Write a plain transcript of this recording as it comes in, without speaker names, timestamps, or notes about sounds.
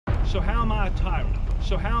So how am I a tyrant?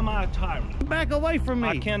 So how am I a tyrant? Back away from me.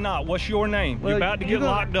 I cannot. What's your name? Well, You're about to get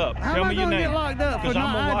locked up. Tell me your name. Get locked up for I'm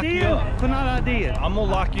not gonna lock you idea? up. For not idea. I'm gonna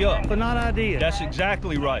lock you up. For not idea. That's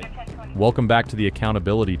exactly right. Welcome back to the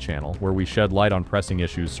Accountability Channel, where we shed light on pressing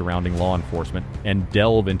issues surrounding law enforcement and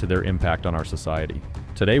delve into their impact on our society.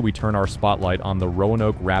 Today we turn our spotlight on the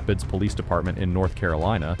Roanoke Rapids Police Department in North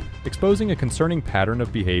Carolina, exposing a concerning pattern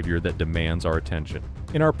of behavior that demands our attention.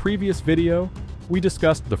 In our previous video, we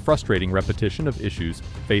discussed the frustrating repetition of issues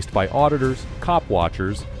faced by auditors, cop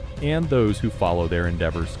watchers, and those who follow their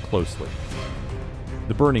endeavors closely.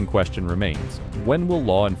 The burning question remains: when will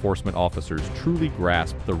law enforcement officers truly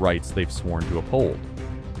grasp the rights they've sworn to uphold?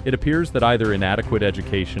 It appears that either inadequate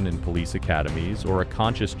education in police academies or a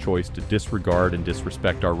conscious choice to disregard and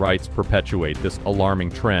disrespect our rights perpetuate this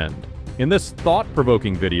alarming trend. In this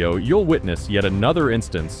thought-provoking video, you'll witness yet another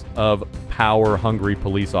instance of power-hungry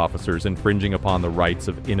police officers infringing upon the rights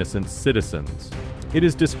of innocent citizens. It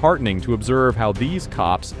is disheartening to observe how these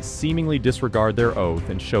cops seemingly disregard their oath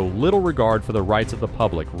and show little regard for the rights of the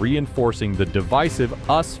public, reinforcing the divisive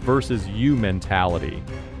us versus you mentality.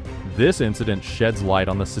 This incident sheds light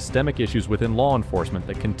on the systemic issues within law enforcement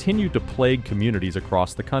that continue to plague communities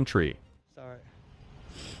across the country. Sorry.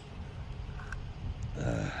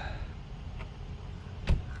 How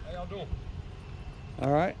y'all doing?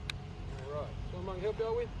 All right. All right. Something I can help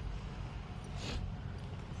y'all with?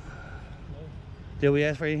 Did we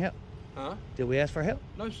ask for any help? Huh? Did we ask for help?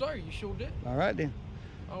 No, sir. You sure did. All right then.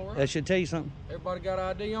 All right. That should tell you something. Everybody got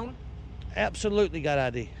ID on it? Absolutely got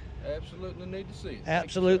ID. Absolutely need to see it.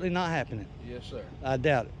 Absolutely not happening. Yes, sir. I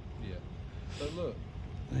doubt it. Yeah. So look.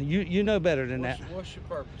 You know better than that. What's your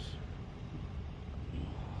purpose?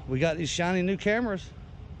 We got these shiny new cameras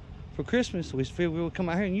for Christmas. We figured we would come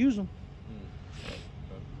out here and use them. Okay.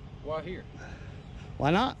 Why here?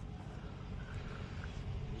 Why not?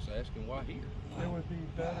 Just asking why here. It would be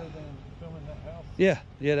better than filming that house. Yeah,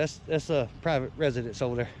 that's a private residence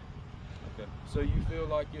over there. Okay. So you feel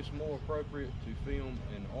like it's more appropriate to film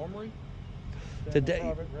an armory?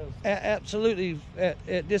 Today, absolutely.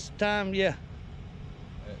 At this time, yeah. At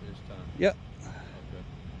this time? Yep. Okay.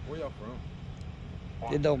 Where y'all from?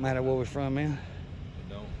 It don't matter where we're from, man. It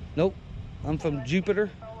don't? Nope. I'm from Jupiter.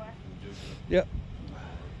 From Jupiter? Yep.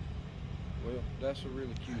 Well, that's a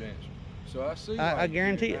really cute answer. So I see. I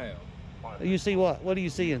guarantee it. Now. You see what? What are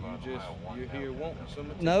you seeing? You're here wanting some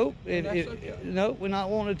attention. No, Okay. no, we're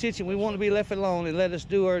not wanting attention. We want to be left alone and let us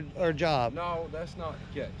do our job. No, that's not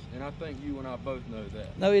the case. And I think you and I both know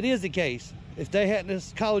that. No, it is the case. If they hadn't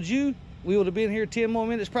have called you, we would have been here 10 more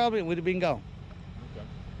minutes probably, and we'd have been gone. Okay.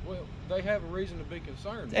 Well, they have a reason to be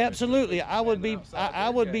concerned. Absolutely. I would be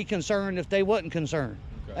concerned if they wasn't concerned.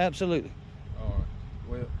 Okay. Absolutely. All right.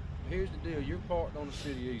 Well, here's the deal. You're parked on a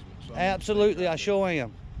city easement. So Absolutely, I sure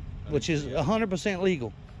am. Which is 100%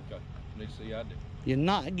 legal. Okay. Need to see ID. You're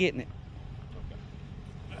not getting it.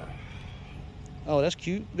 Okay. Oh, that's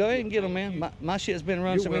cute. Go ahead and get them, man. My shit's been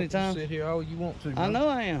run so many times. Sit here all you want to. I know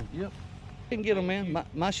I am. Yep. You can get them, man.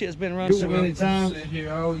 My shit's been run so many times. Sit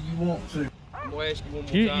here all you want to. I'm gonna ask you one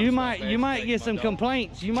more time. You might get some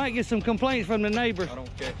complaints. You might get some complaints from the neighbors. I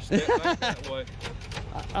don't care. Step back that way.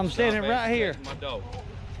 I'm standing right here. My dog.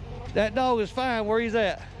 That dog is fine. Where he's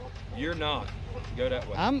at? You're not. Go that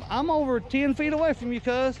way. I'm over 10 feet away from you,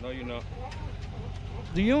 cuz. No, you're not.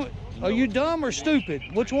 Are you dumb or stupid?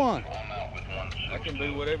 Which one? I can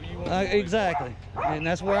do whatever you want. Exactly. And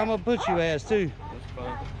that's where I'm gonna put you as too. That's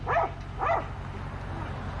fine.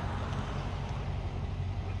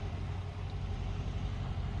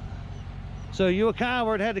 So you a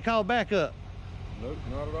coward, had to call back up. Nope,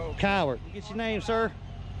 not at all. Coward. Get your name, sir.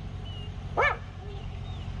 Let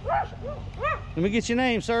me get your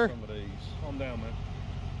name, sir. Some of these. Calm down, man.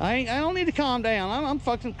 I don't need to calm down. I'm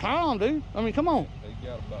fucking calm, dude. I mean, come on. They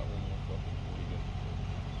got about one more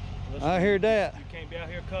fucking. Listen, I heard that. You can't be out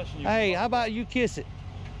here cussing. Hey, how about you kiss it?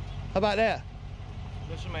 How about that?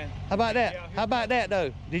 Listen, man. How about that? How about that,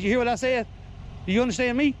 though? Did you hear what I said? Do you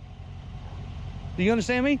understand me? Do you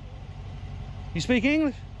understand me? You speak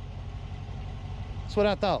English? That's what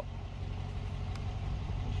I thought.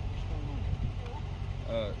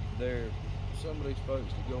 They're some of these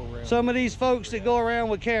folks that go around. Some of these folks that go around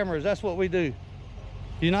with cameras, that's what we do.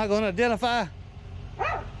 You're not going to identify?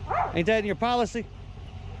 Ain't that in your policy?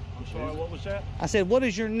 I'm sorry, what was that? I said, what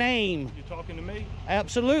is your name? You talking to me?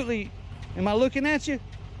 Absolutely. Am I looking at you?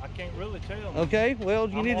 I can't really tell. Okay, well,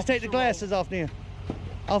 you need to take the glasses off then.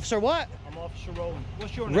 Officer what? I'm Officer Roland.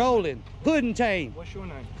 What's your name? Roland. Puddentane. What's your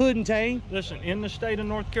name? Puddentane. Listen, in the state of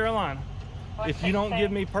North Carolina, If you don't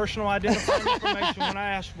give me personal identifying information when I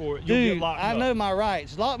ask for it, you'll Dude, get locked up. I know my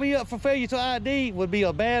rights. Lock me up for failure to ID would be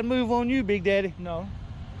a bad move on you, Big Daddy. No.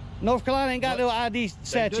 North Carolina ain't got no ID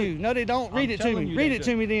statute. No, they don't. Read I'm it to telling me. you Read they it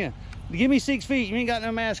do. to me then. Give me 6 feet. You ain't got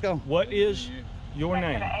no mask on. What is your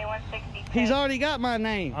name? He's already got my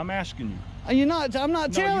name. I'm asking you. I'm not No, you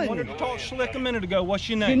telling wanted you. to talk slick a minute ago. What's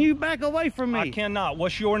your name? Can you back away from me? I cannot.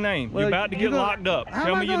 What's your name? Well, You're about to you get gonna- locked up. How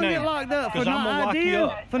Tell am me I your gonna name. get locked up for 'Cause I'm not gonna lock you idea?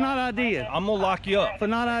 up. For not idea. I'm gonna lock you up. For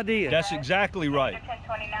not idea. That's exactly right.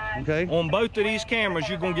 Okay. On both of these cameras,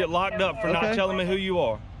 you're gonna get locked up for not Okay. telling me who you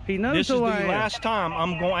are. He knows This is who the I am. last time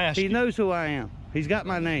I'm gonna ask He you. knows who I am. He's got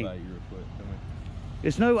my name. Hey, you're a foot. Come here.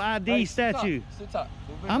 It's no ID Hey, sit tight. statute. Sit tight.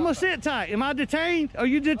 We'll be I'm right gonna sit tight. Am I detained? Are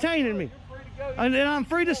you detaining me? You're free to go. And then I'm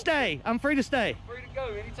free to stay. I'm free to stay. Free to go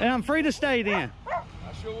anytime. And I'm free to stay then. I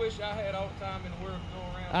sure wish I had all the time in the world to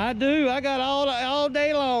go around. I do. I got all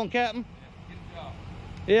day long, Captain. Get a job.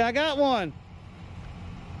 Yeah, I got one.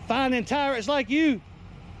 Finding tyrants like you.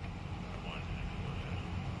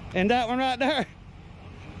 And that one right there.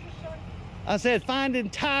 I said finding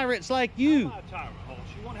tyrants like I'm you. not a tyrant, Holmes.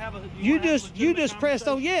 You wanna have a- You wanna have a just legitimate pressed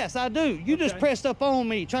on. conversation? Yes, I do. You just Okay. pressed up on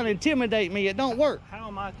me, trying to intimidate me. It don't work. How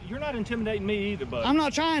am I? You're not intimidating me either, buddy. I'm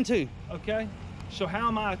not trying to. Okay. So how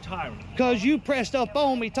am I a tyrant? Because you pressed up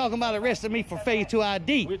on me talking about arresting me for failure to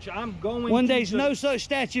ID. Which I'm going When to there's do. no such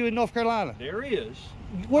statute in North Carolina. There is.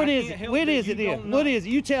 What I is can't it? help What that is you it then? don't know. What is it?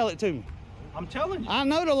 You tell it to me. I'm telling you. I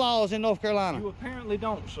know the laws in North Carolina. You apparently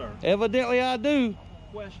don't, sir. Evidently I do.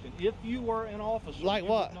 Question: if you were an officer, Like you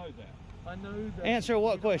what? would know that. I know that. Answer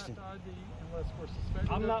what we don't question? have to ID unless we're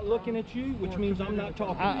suspected I'm of not a looking crime at you, which or means I'm committed not a crime.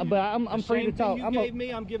 talking to you. But I'm The free to same thing talk. You I'm gave a, me,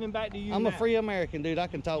 I'm giving back to you. I'm a now. free American, dude. I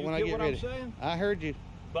can talk You when I get get what I'm ready. saying? I heard you.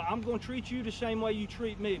 But I'm going to treat you the same way you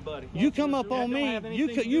treat me, buddy. You come up That on don't me. have You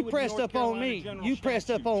anything to do you with pressed North up on Carolina me. general You pressed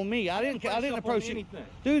up statute. on me. I didn't pressed up on approach you. anything.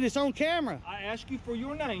 Dude, it's on camera. I asked you for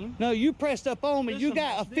your name. No, you pressed up on me. You Listen,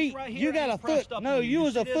 got a this feet. right here You got a ain't pressed foot. up No, on you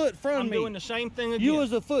was see a this? foot from I'm me. doing the same thing again. You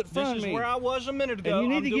was a foot from This is me. where I was a minute ago. And you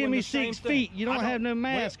need I'm to give doing me the same 6 thing. feet. You don't I have no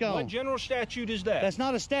mask what, on. What general statute is that? That's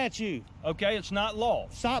not a statute. Okay, it's not law.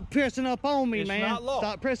 Stop pressing up on me, It's man. not law.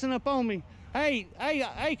 Stop pressing up on me. Hey,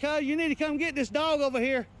 cuz, you need to come get this dog over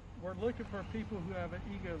here. We're looking for people who have an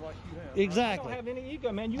ego like you have. Exactly. I don't have any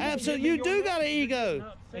ego, man. You Absolutely, you do got an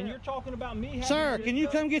ego. And you're talking about me having Sir, an can you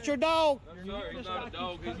ego? come get your dog? Sir, he's not a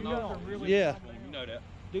dog. He's an You know, officer. Yeah. You know that.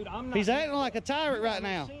 Dude, I'm not. He's acting like a tyrant right You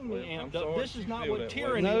now. haven't seen me Well, I'm amped up. sorry This if is you not feel what that way.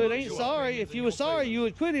 tyranny No, it looks ain't like. sorry. If you were sorry, you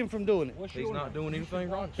would quit him from doing it. What's He's your not name? doing anything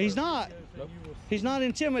wrong. He's sir. not. He's not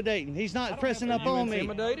intimidating. He's not pressing have up to be on me.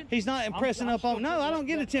 intimidated? He's not impressing up on. No, I don't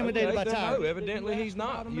get intimidated Okay, by then no, tyrants. evidently he's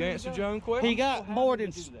not. You answered your own question. He got more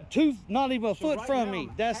than two, not even a So foot right from now, me.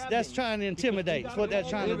 I'm That's having- trying to because you intimidate. got That's what it that's all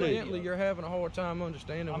trying to do. Evidently, you're having a hard time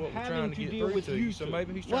understanding I'm what we're having trying to to get deal through with to you you. So two.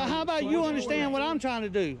 maybe he's Well, trying how to about you understand what I'm trying to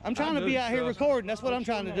do? I'm trying to be out here recording. That's what I'm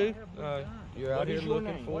trying to do. You're out What here is your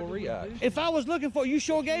looking name? for a reaction. If I was looking for, you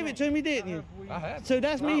sure gave it to me, didn't you? I have. So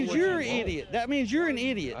that Not means what you're an you want. idiot. That means you're an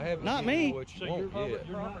idiot, I haven't not given you me. what So you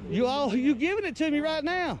you're want yet. You giving it to me right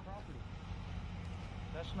now.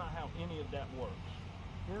 That's not how any of that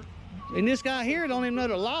works. And this guy here don't even know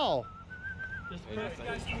the law.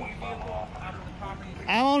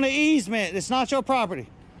 I'm on the easement. It's not your property.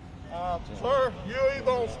 Sir, you either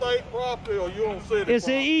on state property or you on city It's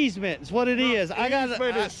an property. easement. It's what it is. I got.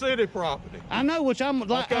 Easement is city property. I know which I'm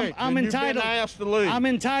like. Okay, I'm then entitled. You've been asked to leave. I'm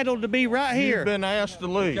entitled to be right You've here, been asked to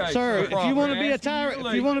leave. Okay, sir. the If you want to property. be a tyrant,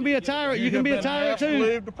 if you want to be a tyrant, you can be a tyrant asked to too.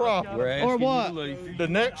 leave the property. We're asking Or you to what? leave. The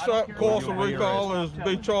next course of recall is to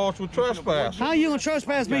be charged with trespass. How you gonna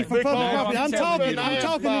trespass me from public Because property? I'm you've talking. been I'm asked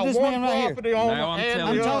talking by to this one man right here. property owner Now I'm and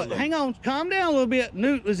telling the you. other. Hang on, calm down a little bit.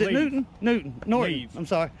 Is it Leave. Newton? Norton. Leave. I'm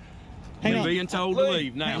sorry. Hang You're on. being told to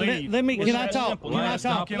leave now. Let me. Can I that talk? simple? Can I Last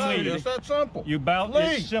talk? stop No, leave. it's that simple. You about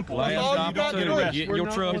Leave. it's simple. That's Last all stop you got to to do. do. Get in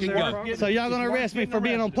your truck and go. So y'all gonna arrest me for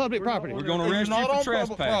being on public property? We're going to arrest You're you not for on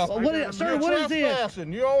public trespassing. property. What is- sir, You're what is this?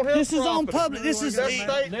 trespassing. You're on his This is on property. public. This is. That's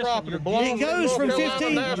state property. Belongs It to goes North from Carolina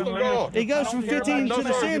 15. National Guard. It goes from 15 No, to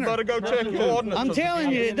the sir, you better center. go check your ordinance. I'm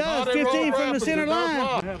telling you, it does. Not in 15 road from the rapids, center it does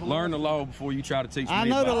line. not. Learn the law before you try to teach me I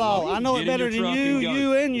know the about law. I know it Get in better your than truck you, and go.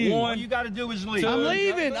 you and you. All you got to do is leave. I'm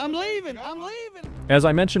leaving. I'm leaving. I'm leaving. As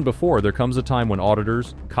I mentioned before, there comes a time when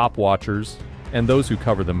auditors, cop watchers, and those who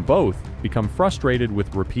cover them both become frustrated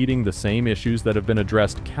with repeating the same issues that have been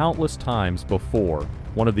addressed countless times before.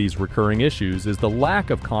 One of these recurring issues is the lack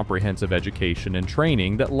of comprehensive education and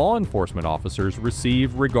training that law enforcement officers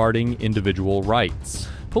receive regarding individual rights.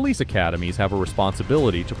 Police academies have a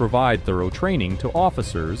responsibility to provide thorough training to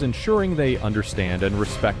officers, ensuring they understand and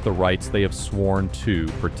respect the rights they have sworn to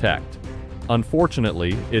protect.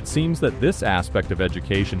 Unfortunately, it seems that this aspect of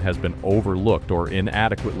education has been overlooked or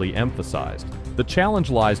inadequately emphasized. The challenge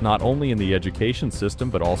lies not only in the education system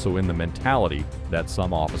but also in the mentality that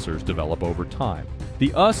some officers develop over time.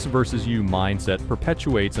 The us versus you mindset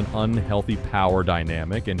perpetuates an unhealthy power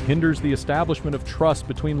dynamic and hinders the establishment of trust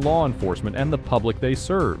between law enforcement and the public they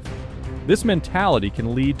serve. This mentality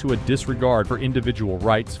can lead to a disregard for individual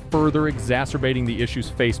rights, further exacerbating the issues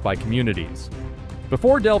faced by communities.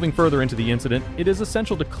 Before delving further into the incident, it is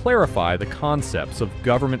essential to clarify the concepts of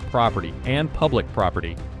government property and public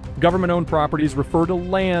property. Government-owned properties refer to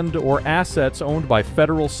land or assets owned by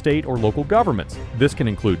federal, state, or local governments. This can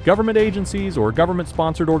include government agencies or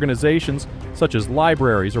government-sponsored organizations such as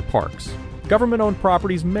libraries or parks. Government-owned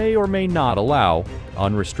properties may or may not allow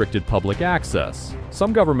unrestricted public access.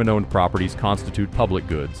 Some government-owned properties constitute public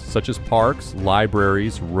goods, such as parks,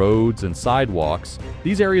 libraries, roads, and sidewalks.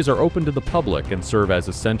 These areas are open to the public and serve as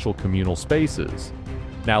essential communal spaces.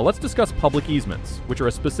 Now let's discuss public easements, which are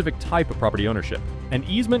a specific type of property ownership. An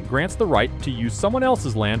easement grants the right to use someone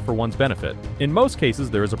else's land for one's benefit. In most cases,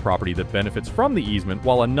 there is a property that benefits from the easement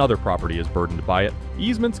while another property is burdened by it.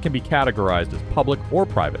 Easements can be categorized as public or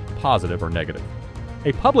private, positive or negative.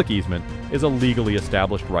 A public easement is a legally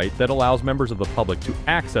established right that allows members of the public to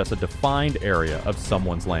access a defined area of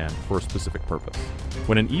someone's land for a specific purpose.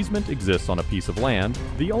 When an easement exists on a piece of land,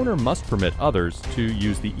 the owner must permit others to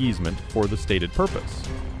use the easement for the stated purpose.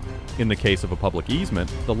 In the case of a public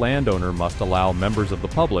easement, the landowner must allow members of the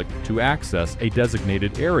public to access a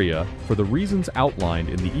designated area for the reasons outlined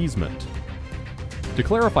in the easement. To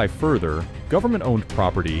clarify further, government-owned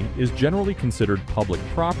property is generally considered public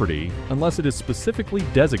property unless it is specifically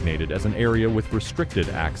designated as an area with restricted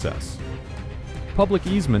access. Public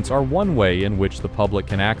easements are one way in which the public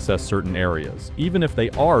can access certain areas, even if they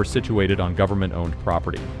are situated on government-owned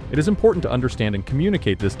property. It is important to understand and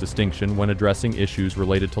communicate this distinction when addressing issues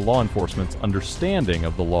related to law enforcement's understanding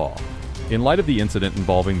of the law. In light of the incident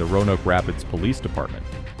involving the Roanoke Rapids Police Department,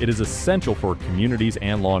 it is essential for communities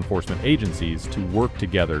and law enforcement agencies to work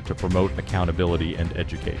together to promote accountability and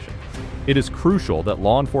education. It is crucial that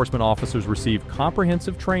law enforcement officers receive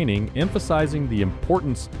comprehensive training emphasizing the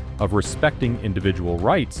importance of respecting individual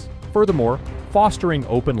rights. Furthermore, fostering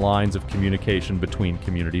open lines of communication between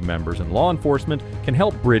community members and law enforcement can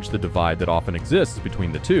help bridge the divide that often exists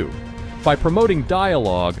between the two. By promoting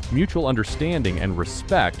dialogue, mutual understanding, and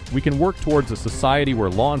respect, we can work towards a society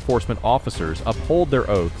where law enforcement officers uphold their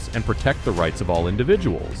oaths and protect the rights of all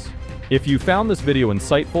individuals. If you found this video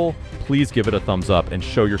insightful, please give it a thumbs up and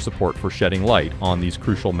show your support for shedding light on these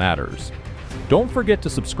crucial matters. Don't forget to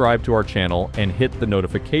subscribe to our channel and hit the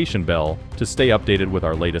notification bell to stay updated with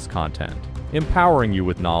our latest content, empowering you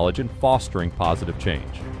with knowledge and fostering positive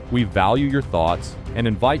change. We value your thoughts and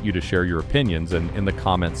invite you to share your opinions in the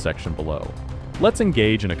comments section below. Let's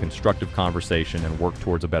engage in a constructive conversation and work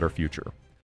towards a better future.